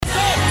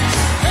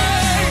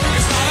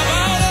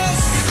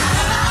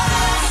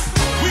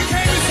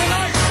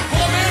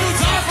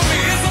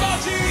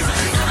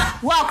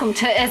Welcome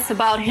to It's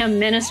About Him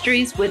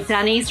Ministries with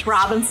Denise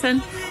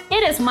Robinson.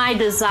 It is my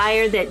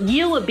desire that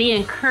you would be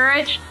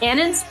encouraged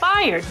and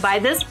inspired by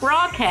this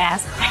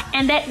broadcast,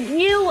 and that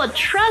you will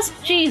trust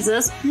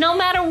Jesus no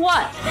matter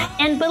what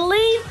and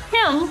believe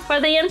Him for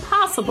the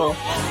impossible.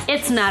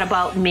 It's not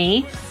about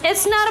me.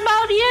 It's not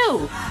about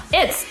you.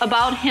 It's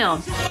about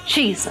Him,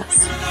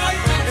 Jesus.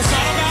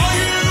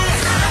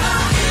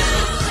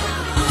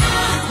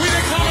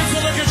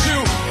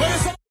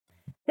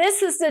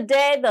 This is the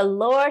day the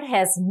Lord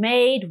has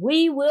made.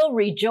 We will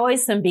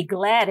rejoice and be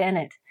glad in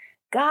it.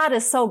 God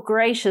is so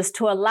gracious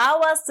to allow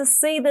us to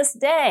see this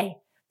day.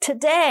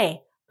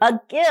 Today, a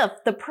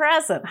gift, the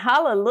present.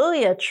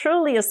 Hallelujah.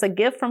 Truly it's a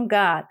gift from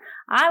God.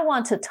 I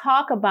want to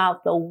talk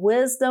about the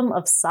wisdom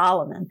of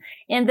Solomon.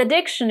 In the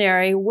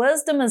dictionary,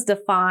 wisdom is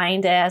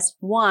defined as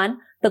 1,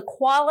 the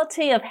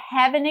quality of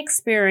having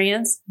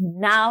experience,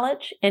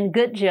 knowledge, and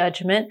good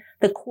judgment,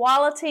 the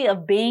quality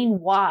of being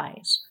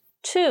wise.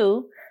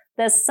 2,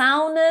 the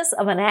soundness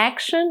of an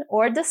action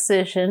or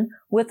decision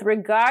with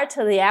regard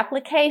to the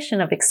application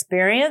of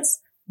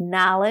experience,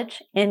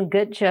 knowledge, and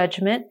good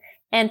judgment.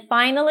 And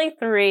finally,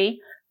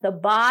 3, the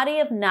body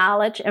of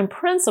knowledge and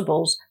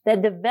principles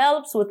that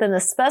develops within a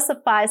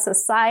specified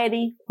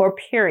society or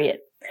period.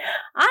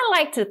 I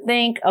like to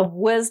think of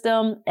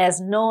wisdom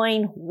as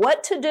knowing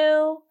what to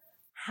do,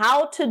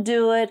 how to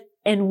do it,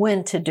 and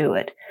when to do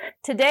it.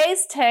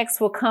 Today's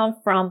text will come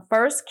from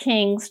 1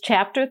 Kings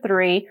chapter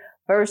 3,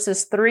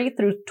 verses 3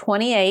 through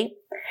 28.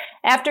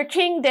 After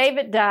King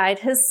David died,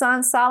 his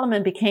son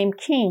Solomon became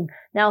king.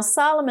 Now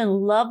Solomon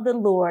loved the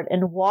Lord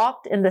and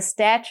walked in the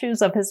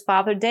statutes of his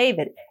father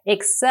David,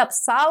 except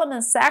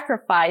Solomon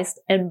sacrificed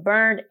and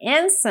burned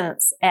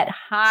incense at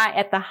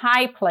the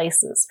high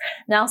places.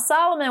 Now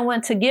Solomon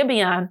went to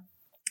Gibeon,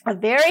 a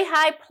very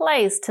high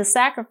place, to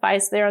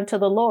sacrifice there unto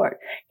the Lord.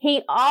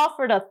 He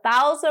offered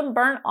 1,000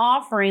 burnt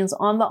offerings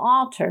on the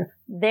altar.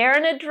 There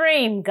in a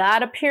dream,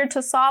 God appeared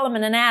to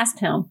Solomon and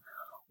asked him,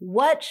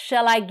 "What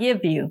shall I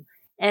give you?"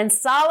 And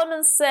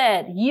Solomon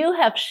said, "You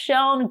have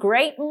shown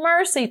great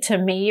mercy to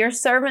me, your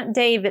servant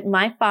David,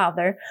 my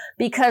father,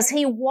 because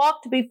he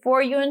walked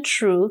before you in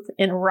truth,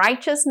 in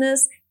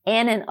righteousness,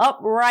 and in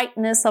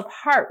uprightness of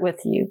heart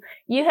with you.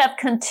 You have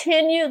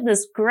continued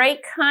this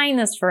great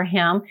kindness for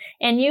him,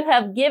 and you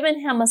have given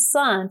him a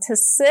son to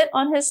sit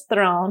on his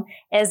throne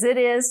as it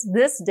is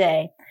this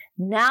day.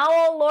 Now,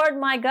 O Lord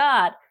my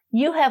God,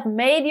 you have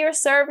made your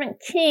servant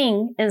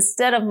king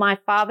instead of my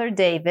father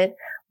David,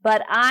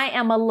 but I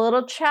am a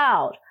little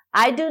child.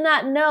 I do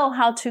not know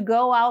how to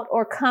go out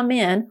or come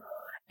in,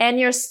 and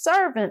your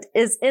servant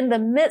is in the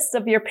midst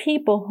of your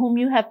people whom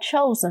you have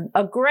chosen,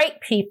 a great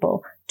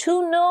people,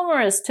 too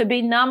numerous to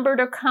be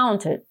numbered or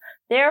counted.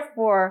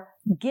 Therefore,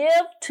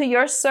 give to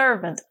your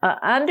servant an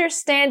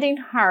understanding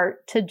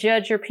heart to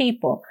judge your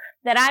people,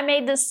 that I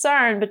may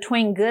discern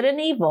between good and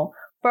evil.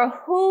 For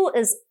who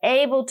is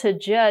able to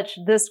judge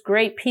this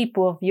great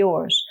people of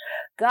yours?"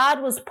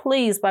 God was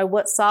pleased by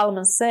what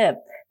Solomon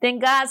said. Then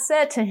God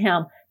said to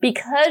him,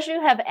 "Because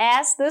you have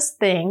asked this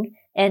thing,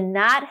 and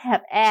not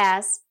have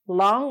asked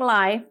long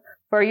life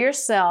for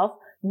yourself,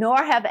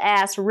 nor have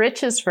asked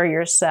riches for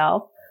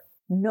yourself,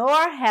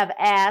 nor have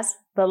asked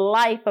the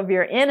life of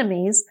your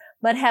enemies,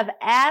 but have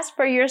asked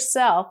for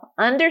yourself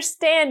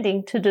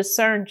understanding to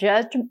discern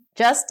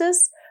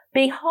justice,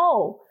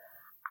 behold,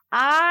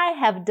 I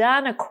have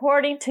done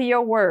according to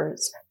your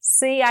words.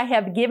 See, I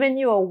have given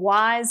you a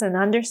wise and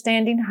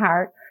understanding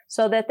heart,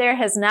 so that there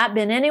has not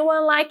been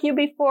anyone like you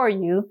before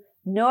you,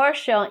 nor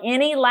shall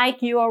any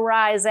like you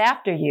arise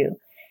after you.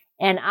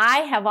 And I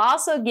have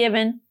also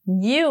given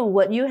you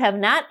what you have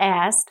not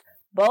asked,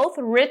 both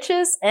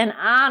riches and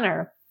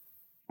honor,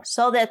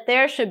 so that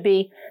there should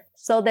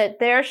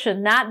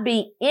not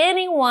be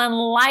anyone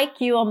like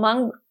you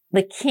among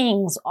the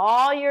kings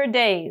all your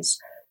days.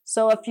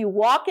 So if you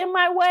walk in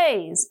my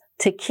ways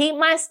to keep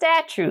my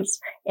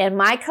statutes and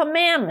my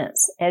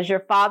commandments as your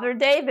father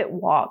David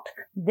walked,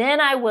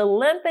 then I will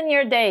lengthen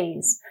your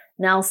days."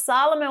 Now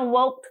Solomon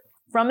woke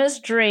from his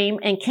dream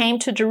and came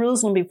to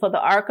Jerusalem before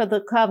the Ark of the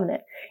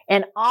Covenant,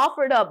 and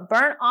offered up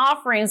burnt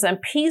offerings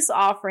and peace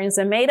offerings,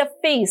 and made a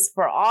feast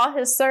for all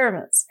his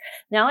servants.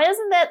 Now,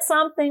 isn't that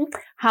something?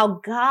 How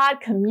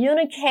God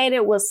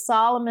communicated with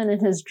Solomon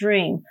in his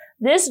dream.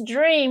 This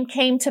dream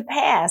came to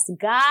pass.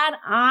 God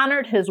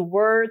honored his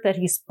word that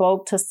he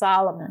spoke to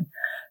Solomon.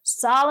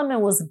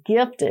 Solomon was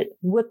gifted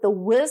with the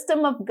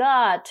wisdom of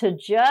God to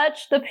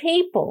judge the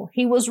people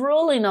he was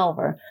ruling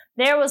over.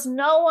 There was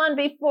no one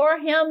before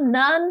him,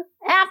 none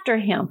after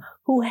him,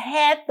 who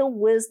had the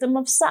wisdom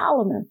of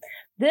Solomon.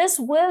 This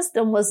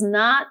wisdom was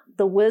not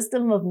the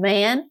wisdom of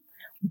man,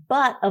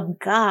 but of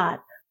God.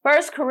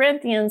 1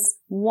 Corinthians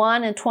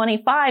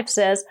 1:25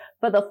 says,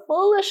 "For the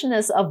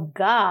foolishness of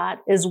God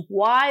is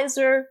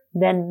wiser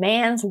than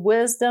man's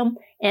wisdom,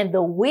 and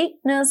the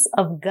weakness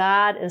of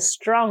God is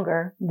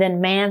stronger than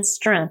man's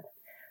strength."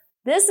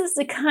 This is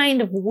the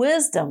kind of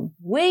wisdom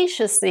we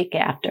should seek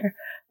after.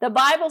 The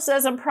Bible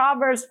says in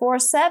Proverbs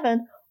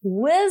 4:7,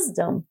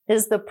 "Wisdom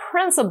is the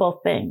principal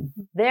thing.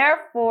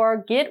 Therefore,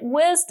 get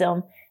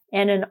wisdom,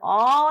 and in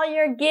all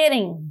you're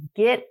getting,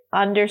 get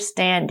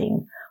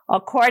understanding.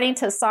 According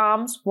to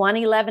Psalms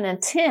 111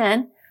 and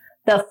 10,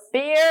 the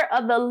fear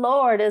of the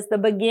Lord is the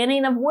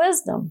beginning of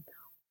wisdom.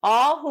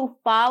 All who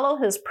follow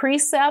his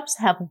precepts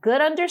have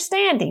good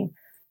understanding.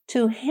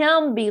 To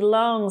him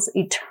belongs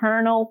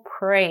eternal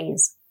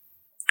praise.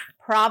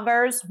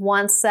 Proverbs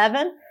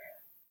 1:7,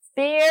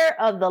 fear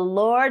of the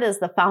Lord is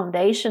the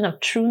foundation of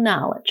true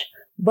knowledge,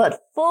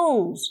 but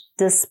fools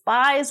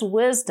despise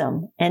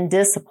wisdom and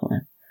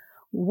discipline.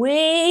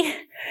 We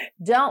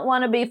don't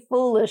want to be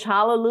foolish.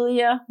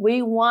 Hallelujah.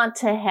 We want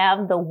to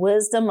have the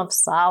wisdom of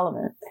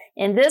Solomon.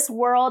 In this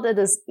world, it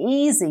is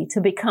easy to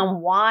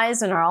become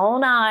wise in our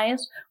own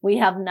eyes. We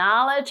have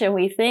knowledge and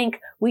we think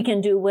we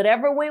can do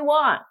whatever we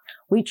want.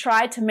 We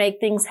try to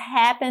make things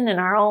happen in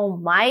our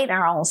own might,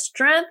 our own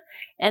strength.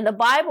 And the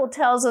Bible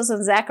tells us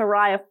in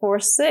Zechariah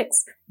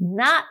 4:6,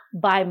 not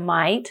by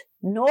might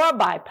nor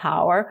by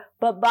power,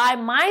 but by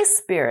my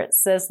spirit,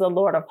 says the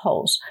Lord of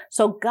hosts.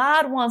 So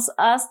God wants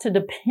us to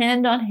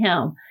depend on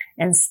him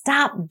and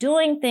stop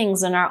doing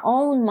things in our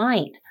own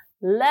might.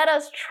 Let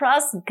us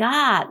trust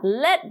God.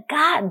 Let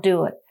God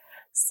do it.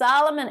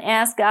 Solomon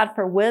asked God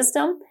for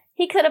wisdom.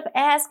 He could have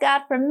asked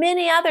God for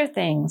many other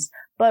things,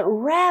 but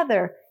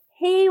rather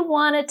he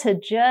wanted to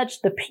judge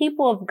the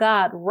people of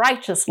God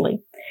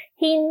righteously.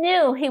 He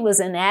knew he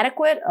was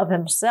inadequate of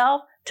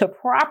himself to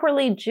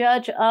properly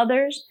judge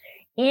others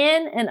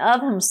in and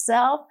of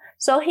himself.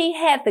 So he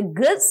had the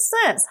good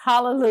sense,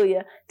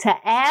 hallelujah, to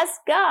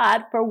ask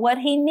God for what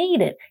he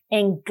needed.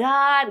 And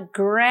God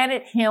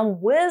granted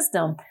him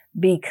wisdom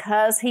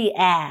because he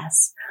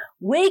asked.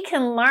 We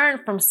can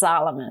learn from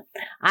Solomon.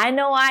 I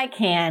know I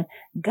can.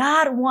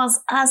 God wants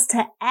us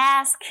to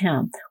ask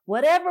him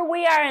whatever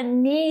we are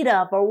in need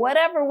of or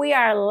whatever we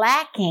are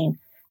lacking.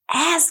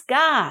 Ask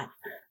God.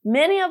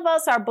 Many of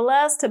us are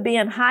blessed to be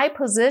in high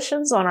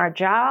positions on our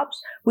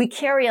jobs. We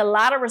carry a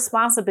lot of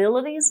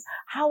responsibilities.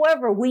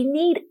 However, we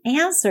need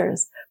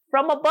answers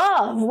from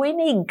above. We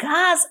need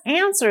God's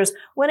answers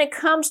when it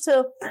comes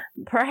to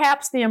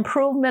perhaps the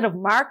improvement of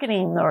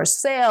marketing or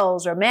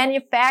sales or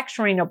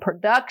manufacturing or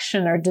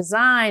production or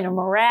design or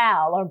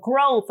morale or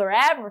growth or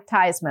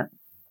advertisement.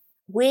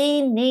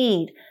 We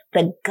need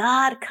the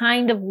God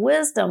kind of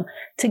wisdom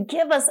to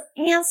give us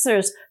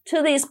answers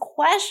to these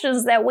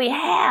questions that we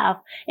have.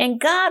 And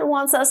God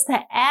wants us to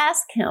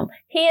ask him.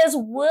 He is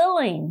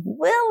willing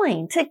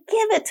to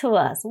give it to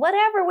us,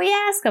 whatever we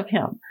ask of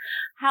him.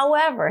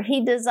 However,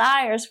 he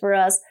desires for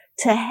us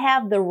to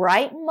have the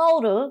right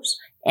motives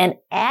and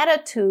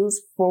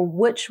attitudes for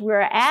which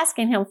we're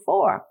asking him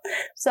for.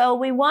 So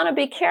we want to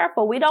be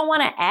careful. We don't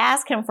want to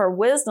ask him for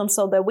wisdom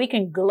so that we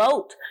can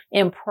gloat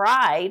in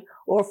pride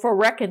or for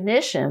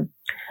recognition,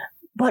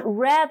 but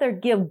rather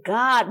give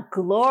God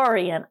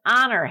glory and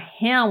honor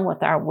him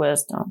with our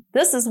wisdom.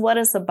 This is what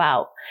it's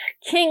about.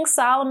 King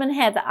Solomon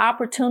had the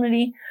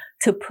opportunity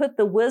to put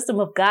the wisdom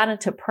of God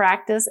into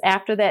practice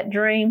after that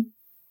dream.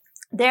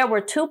 There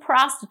were two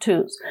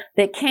prostitutes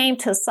that came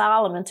to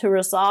Solomon to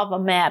resolve a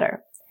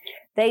matter.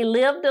 They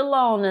lived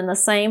alone in the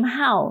same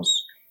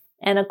house.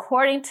 And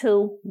according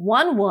to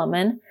one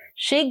woman,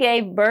 she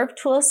gave birth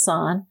to a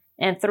son.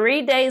 And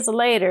 3 days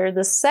later,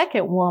 the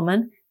second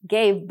woman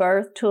gave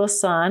birth to a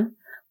son.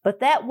 But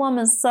that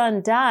woman's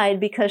son died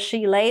because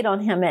she laid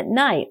on him at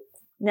night.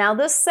 Now,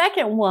 this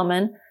second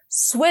woman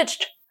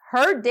switched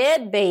her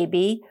dead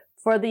baby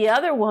for the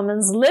other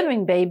woman's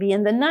living baby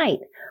in the night.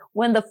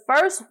 When the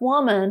first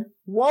woman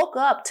woke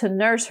up to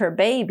nurse her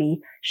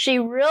baby, she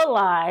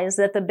realized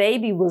that the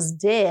baby was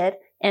dead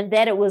and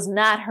that it was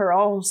not her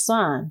own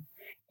son.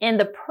 In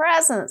the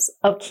presence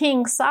of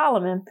King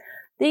Solomon,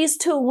 these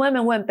two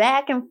women went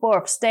back and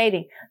forth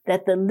stating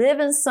that the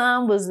living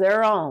son was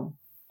their own.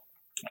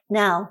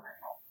 Now,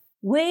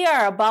 we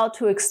are about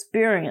to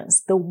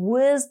experience the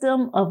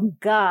wisdom of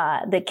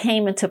God that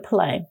came into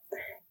play.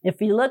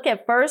 If you look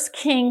at 1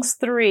 Kings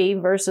 3,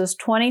 verses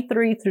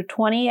 23 through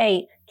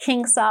 28,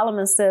 King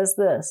Solomon says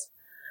this,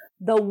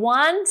 "The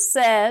one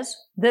says,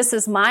 'This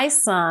is my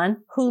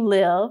son who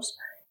lives,'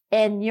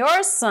 and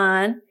your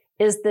son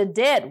is the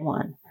dead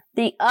one.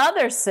 The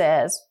other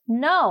says,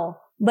 'No,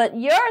 but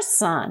your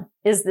son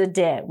is the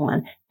dead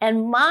one,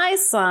 and my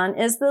son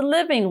is the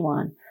living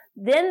one.'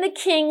 Then the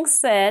king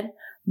said,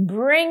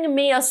 'Bring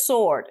me a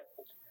sword.'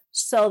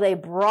 So they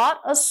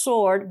brought a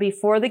sword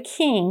before the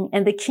king,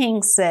 and the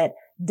king said,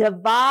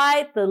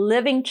 'Divide the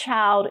living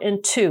child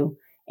in two,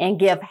 and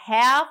give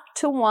half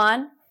to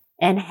one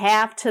and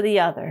half to the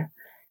other.'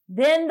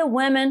 Then the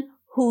woman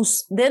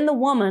whose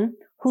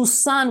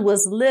son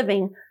was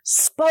living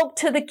spoke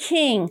to the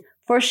king,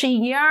 for she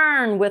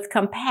yearned with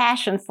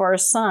compassion for her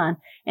son.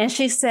 And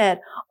she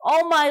said,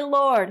 'Oh, my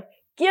lord,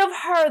 give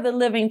her the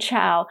living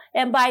child,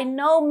 and by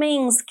no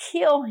means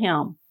kill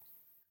him.'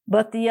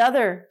 But the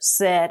other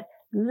said,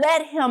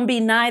 'Let him be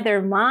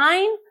neither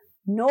mine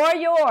nor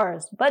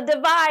yours, but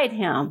divide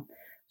him.'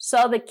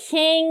 So the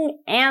king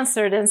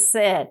answered and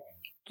said,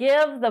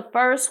 'Give the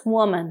first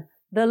woman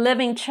the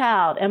living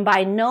child, and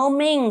by no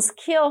means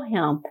kill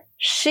him.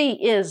 She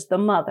is the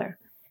mother.'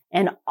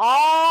 And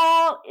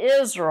all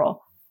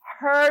Israel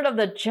heard of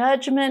the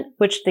judgment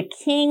which the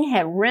king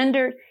had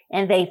rendered,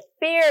 and they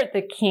feared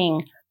the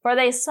king, for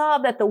they saw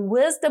that the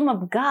wisdom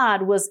of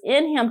God was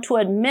in him to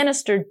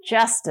administer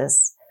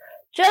justice.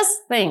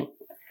 Just think,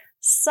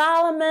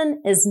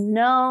 Solomon is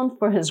known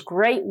for his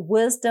great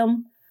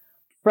wisdom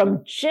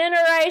from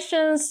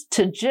generations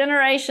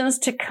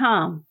to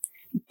come.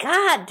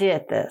 God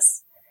did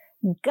this.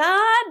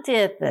 God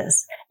did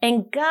this,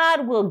 and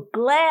God will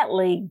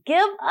gladly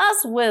give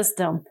us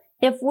wisdom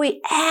if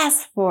we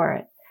ask for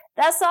it.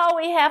 That's all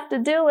we have to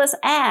do is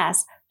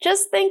ask.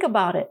 Just think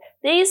about it.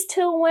 These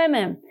two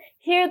women,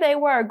 here they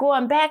were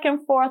going back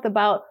and forth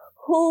about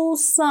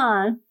whose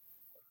son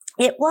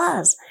it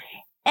was.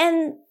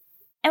 And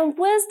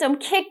wisdom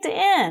kicked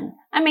in.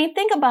 I mean,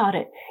 think about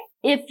it.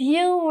 If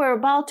you were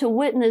about to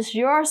witness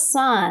your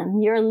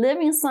son, your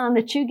living son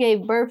that you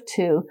gave birth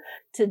to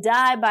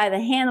die by the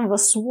hand of a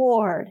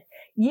sword,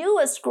 you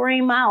would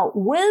scream out.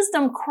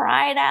 Wisdom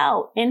cried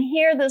out, and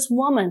here this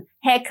woman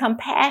had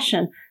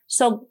compassion.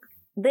 So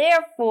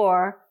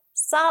therefore,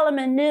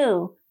 Solomon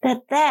knew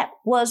that that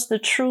was the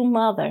true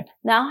mother.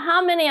 Now,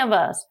 how many of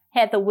us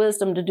had the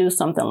wisdom to do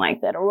something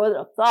like that, or would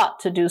have thought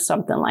to do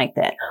something like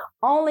that?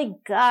 Only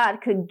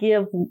God could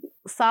give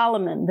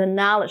Solomon the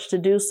knowledge to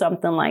do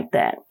something like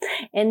that.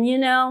 And you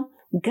know,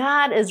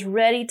 God is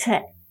ready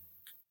to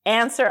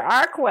answer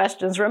our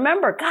questions.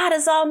 Remember, God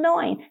is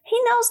all-knowing. He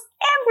knows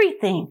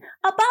everything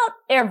about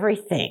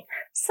everything.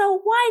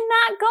 So why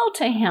not go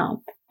to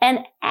him and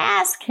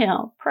ask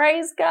him?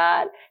 Praise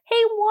God.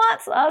 He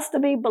wants us to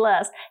be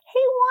blessed. He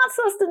wants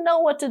us to know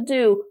what to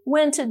do,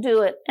 when to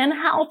do it, and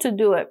how to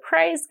do it.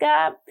 Praise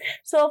God.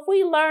 So if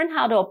we learn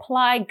how to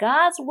apply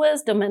God's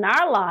wisdom in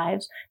our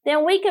lives,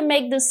 then we can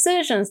make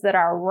decisions that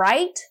are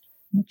right,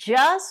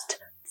 just,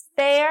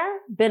 fair,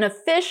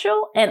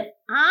 beneficial, and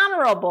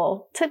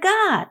honorable to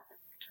God.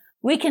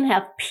 We can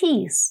have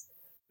peace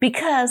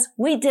because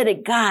we did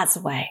it God's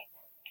way.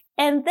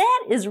 And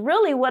that is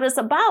really what it's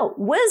about.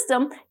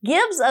 Wisdom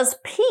gives us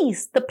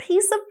peace, the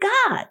peace of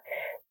God.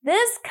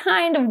 This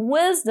kind of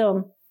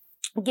wisdom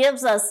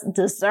gives us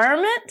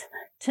discernment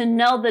to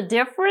know the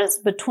difference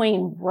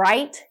between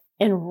right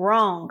and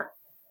wrong.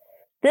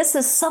 This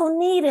is so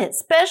needed,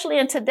 especially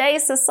in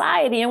today's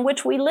society in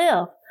which we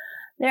live.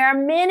 There are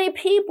many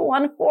people,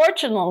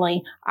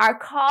 unfortunately, are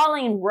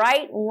calling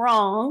right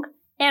wrong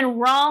and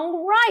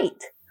wrong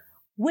right.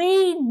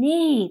 We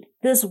need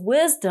this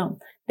wisdom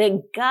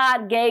that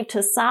God gave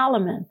to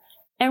Solomon.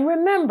 And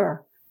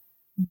remember,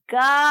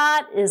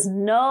 God is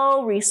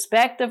no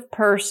respect of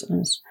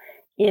persons.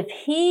 If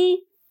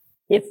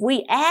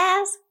we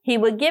ask, he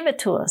would give it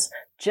to us.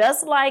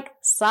 Just like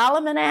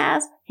Solomon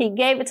asked, he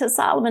gave it to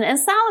Solomon. And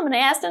Solomon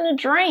asked in a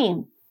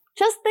dream.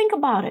 Just think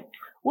about it.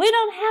 We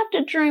don't have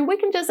to dream. We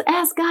can just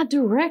ask God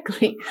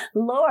directly.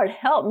 Lord,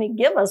 help me,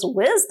 give us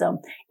wisdom.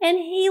 And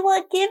he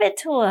will give it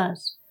to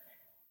us.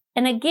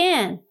 And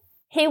again,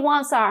 he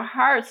wants our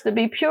hearts to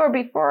be pure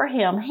before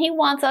him. He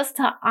wants us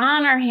to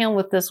honor him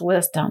with this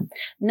wisdom,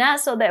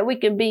 not so that we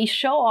can be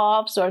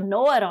show-offs or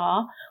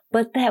know-it-all,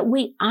 but that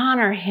we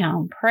honor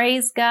him.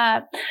 Praise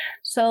God.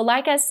 So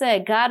like I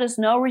said, God is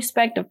no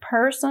respect of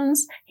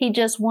persons. He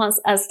just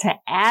wants us to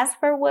ask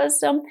for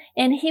wisdom,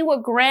 and he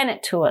will grant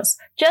it to us.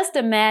 Just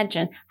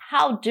imagine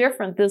how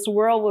different this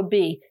world would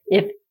be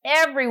if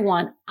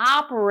everyone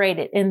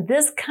operated in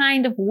this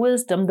kind of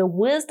wisdom, the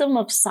wisdom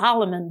of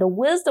Solomon, the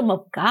wisdom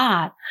of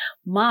God.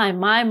 My,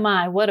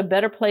 what a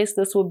better place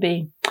this would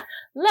be.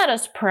 Let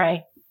us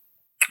pray.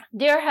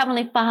 Dear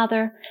Heavenly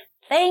Father,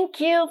 thank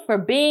you for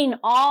being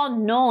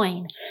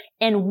all-knowing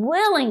and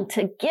willing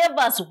to give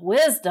us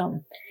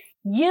wisdom.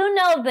 You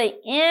know the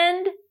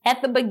end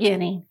at the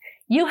beginning.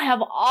 You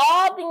have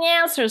all the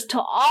answers to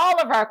all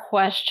of our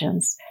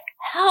questions.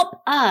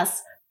 Help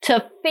us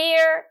to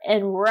fear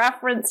and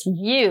reverence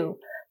you,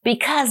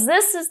 because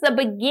this is the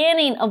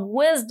beginning of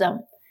wisdom.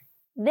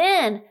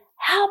 Then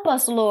help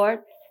us,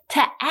 Lord,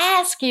 to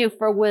ask you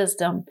for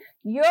wisdom.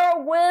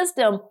 Your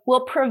wisdom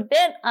will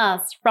prevent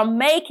us from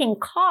making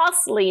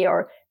costly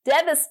or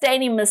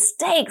devastating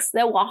mistakes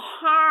that will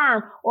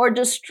harm or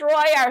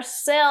destroy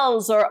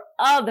ourselves or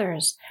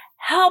others.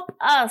 Help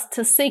us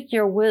to seek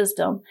your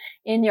wisdom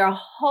in your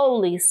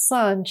holy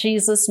Son,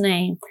 Jesus'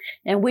 name.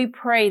 And we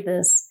pray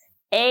this.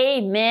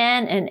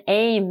 Amen and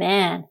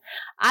amen.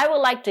 I would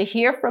like to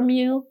hear from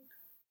you.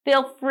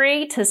 Feel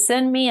free to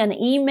send me an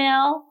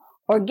email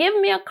or give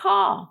me a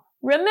call.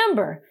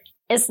 Remember,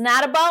 it's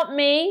not about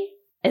me.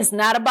 It's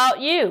not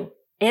about you.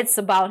 It's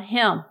about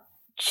him,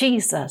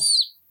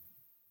 Jesus.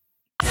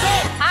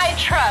 I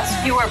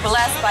trust you were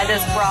blessed by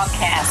this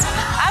broadcast.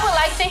 I would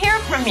like to hear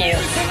from you.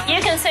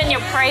 You can send your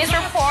praise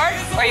report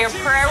or your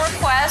prayer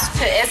request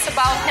to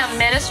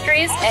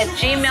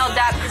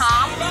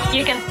it'saboutHimMinistries@gmail.com.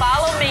 You can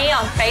follow me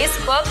on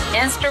Facebook,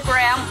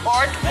 Instagram,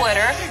 or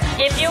Twitter.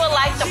 If you would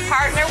like to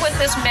partner with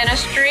this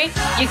ministry,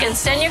 you can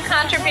send your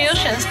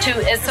contributions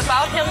to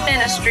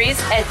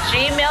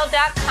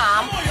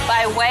it'saboutHimMinistries@gmail.com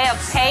by way of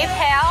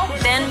PayPal,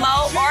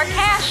 Venmo, or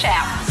Cash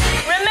App.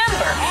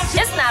 Remember,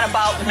 it's not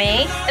about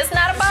me. It's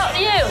not about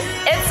you.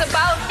 It's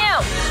about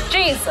him.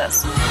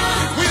 Jesus.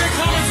 We didn't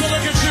come to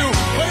look at you,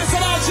 but